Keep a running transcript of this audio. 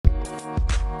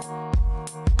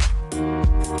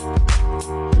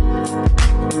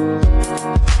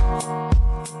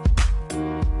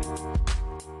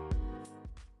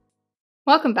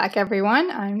Welcome back, everyone.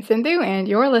 I'm Sindhu, and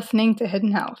you're listening to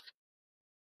Hidden Health.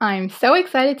 I'm so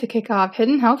excited to kick off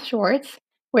Hidden Health Shorts,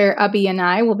 where Abhi and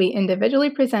I will be individually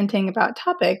presenting about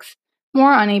topics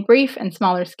more on a brief and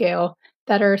smaller scale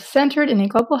that are centered in a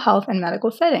global health and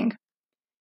medical setting.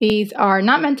 These are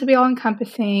not meant to be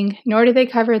all-encompassing, nor do they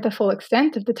cover the full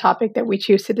extent of the topic that we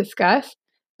choose to discuss,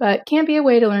 but can be a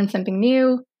way to learn something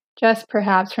new, just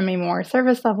perhaps from a more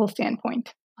surface-level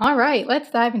standpoint. All right,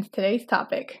 let's dive into today's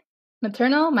topic.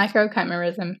 Maternal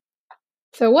microchimerism.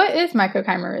 So what is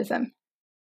microchimerism?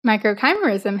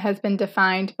 Microchimerism has been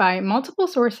defined by multiple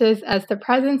sources as the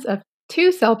presence of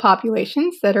two cell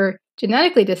populations that are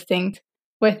genetically distinct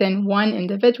within one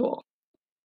individual.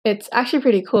 It's actually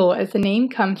pretty cool as the name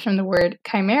comes from the word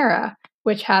chimera,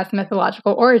 which has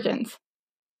mythological origins.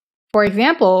 For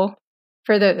example,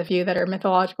 for those of you that are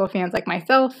mythological fans like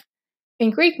myself, in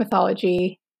Greek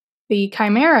mythology, the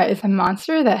chimera is a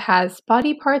monster that has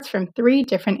body parts from 3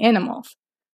 different animals: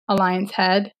 a lion's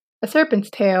head, a serpent's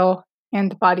tail, and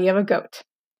the body of a goat.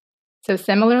 So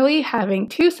similarly, having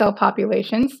 2 cell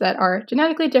populations that are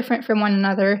genetically different from one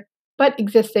another, but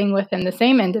existing within the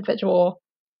same individual,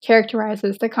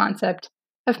 characterizes the concept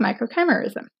of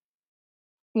microchimerism.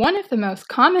 One of the most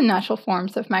common natural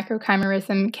forms of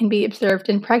microchimerism can be observed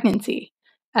in pregnancy,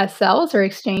 as cells are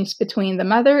exchanged between the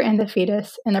mother and the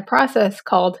fetus in a process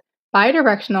called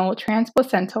bidirectional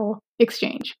transplacental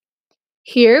exchange.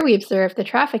 Here we observe the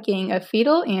trafficking of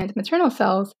fetal and maternal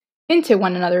cells into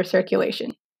one another's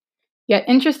circulation. Yet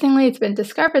interestingly, it's been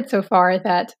discovered so far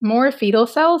that more fetal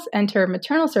cells enter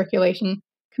maternal circulation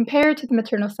compared to the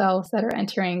maternal cells that are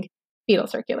entering fetal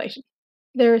circulation.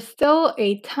 There is still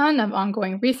a ton of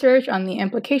ongoing research on the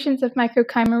implications of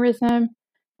microchimerism,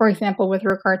 for example, with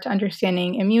regard to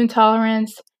understanding immune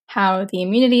tolerance, how the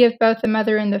immunity of both the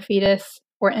mother and the fetus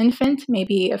or infant may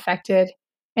be affected,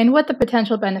 and what the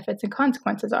potential benefits and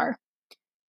consequences are.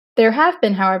 There have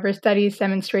been, however, studies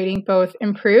demonstrating both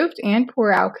improved and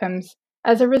poor outcomes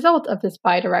as a result of this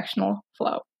bidirectional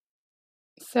flow.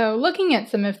 So, looking at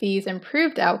some of these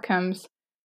improved outcomes,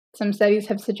 some studies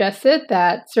have suggested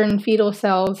that certain fetal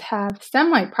cells have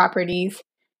stem-like properties,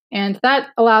 and that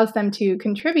allows them to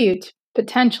contribute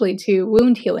potentially to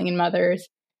wound healing in mothers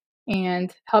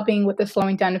and helping with the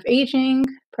slowing down of aging,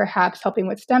 perhaps helping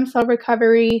with stem cell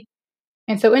recovery,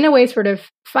 and so in a way sort of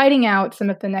fighting out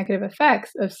some of the negative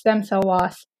effects of stem cell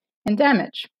loss and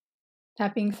damage.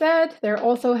 That being said, there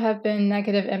also have been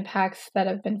negative impacts that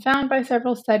have been found by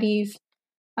several studies,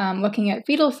 looking at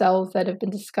fetal cells that have been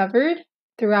discovered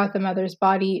throughout the mother's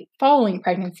body following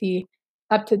pregnancy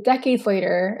up to decades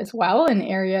later as well in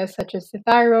areas such as the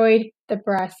thyroid, the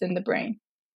breast, and the brain.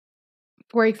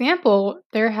 For example,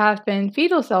 there have been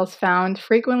fetal cells found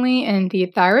frequently in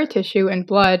the thyroid tissue and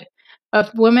blood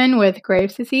of women with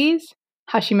Graves' disease,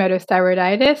 Hashimoto's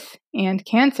thyroiditis, and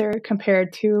cancer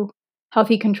compared to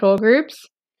healthy control groups,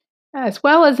 as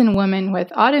well as in women with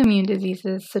autoimmune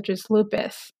diseases such as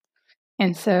lupus.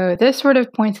 And so this sort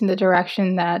of points in the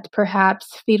direction that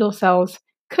perhaps fetal cells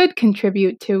could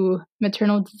contribute to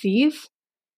maternal disease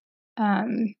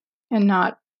and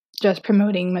not just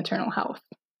promoting maternal health.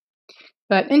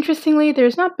 But interestingly,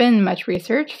 there's not been much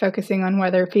research focusing on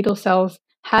whether fetal cells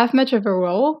have much of a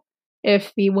role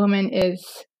if the woman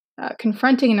is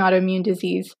confronting an autoimmune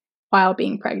disease while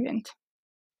being pregnant.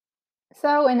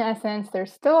 So in essence,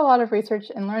 there's still a lot of research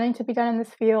and learning to be done in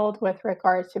this field with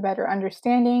regards to better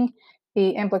understanding the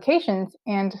implications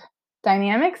and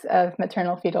dynamics of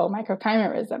maternal-fetal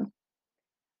microchimerism.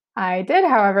 I did,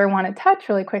 however, want to touch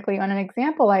really quickly on an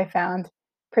example I found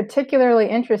particularly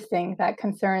interesting that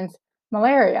concerns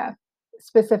malaria,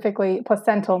 specifically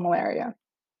placental malaria.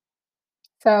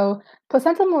 So,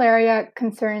 placental malaria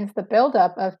concerns the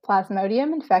buildup of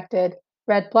Plasmodium-infected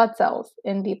red blood cells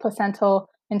in the placental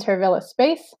intervillous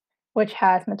space, which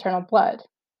has maternal blood.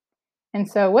 And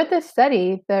so, with this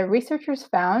study, the researchers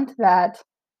found that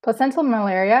placental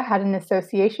malaria had an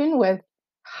association with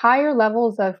higher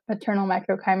levels of maternal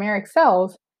microchimeric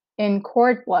cells in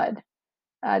cord blood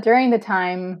during the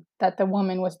time that the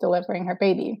woman was delivering her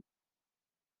baby.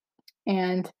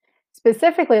 And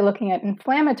specifically looking at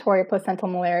inflammatory placental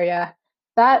malaria,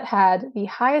 that had the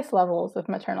highest levels of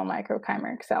maternal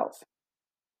microchimeric cells.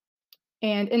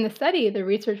 And in the study, the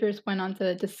researchers went on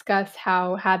to discuss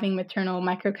how having maternal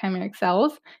microchimeric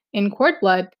cells in cord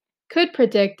blood could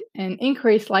predict an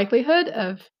increased likelihood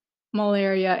of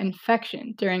malaria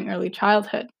infection during early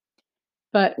childhood.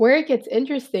 But where it gets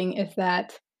interesting is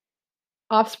that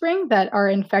offspring that are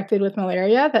infected with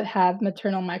malaria that have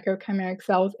maternal microchimeric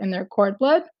cells in their cord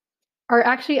blood are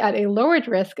actually at a lowered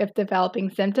risk of developing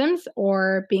symptoms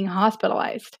or being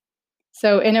hospitalized.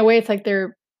 So in a way, it's like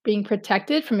they're being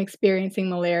protected from experiencing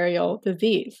malarial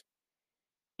disease.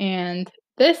 And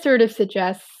this sort of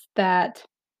suggests that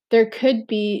there could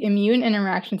be immune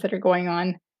interactions that are going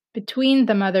on between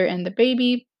the mother and the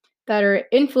baby that are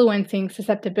influencing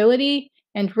susceptibility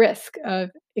and risk of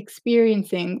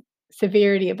experiencing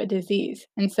severity of a disease.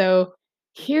 And so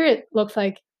here it looks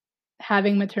like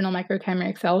having maternal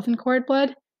microchimeric cells in cord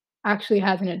blood actually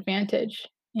has an advantage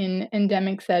in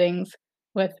endemic settings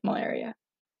with malaria.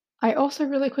 I also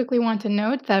really quickly want to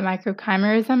note that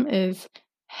microchimerism is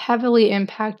heavily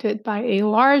impacted by a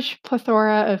large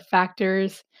plethora of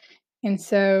factors. And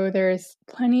so there's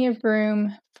plenty of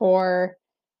room for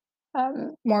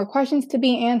more questions to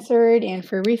be answered and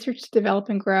for research to develop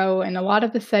and grow. And a lot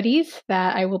of the studies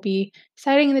that I will be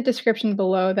citing in the description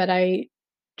below that I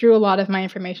drew a lot of my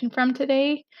information from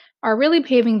today are really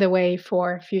paving the way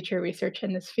for future research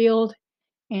in this field.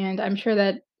 And I'm sure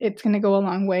that it's going to go a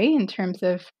long way in terms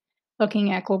of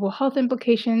looking at global health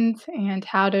implications and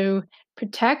how to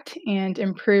protect and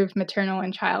improve maternal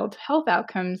and child health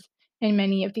outcomes in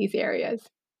many of these areas.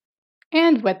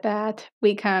 And with that,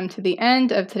 we come to the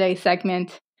end of today's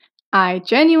segment. I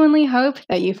genuinely hope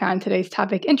that you found today's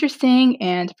topic interesting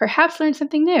and perhaps learned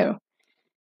something new.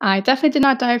 I definitely did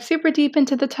not dive super deep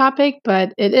into the topic,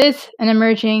 but it is an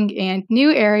emerging and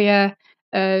new area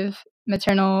of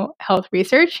maternal health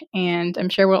research, and I'm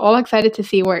sure we're all excited to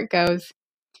see where it goes.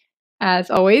 As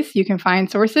always, you can find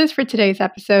sources for today's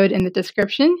episode in the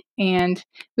description, and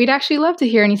we'd actually love to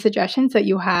hear any suggestions that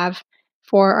you have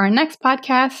for our next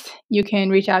podcast. You can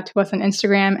reach out to us on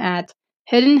Instagram at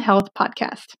Hidden Health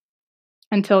Podcast.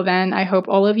 Until then, I hope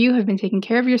all of you have been taking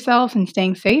care of yourselves and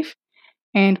staying safe,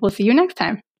 and we'll see you next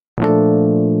time.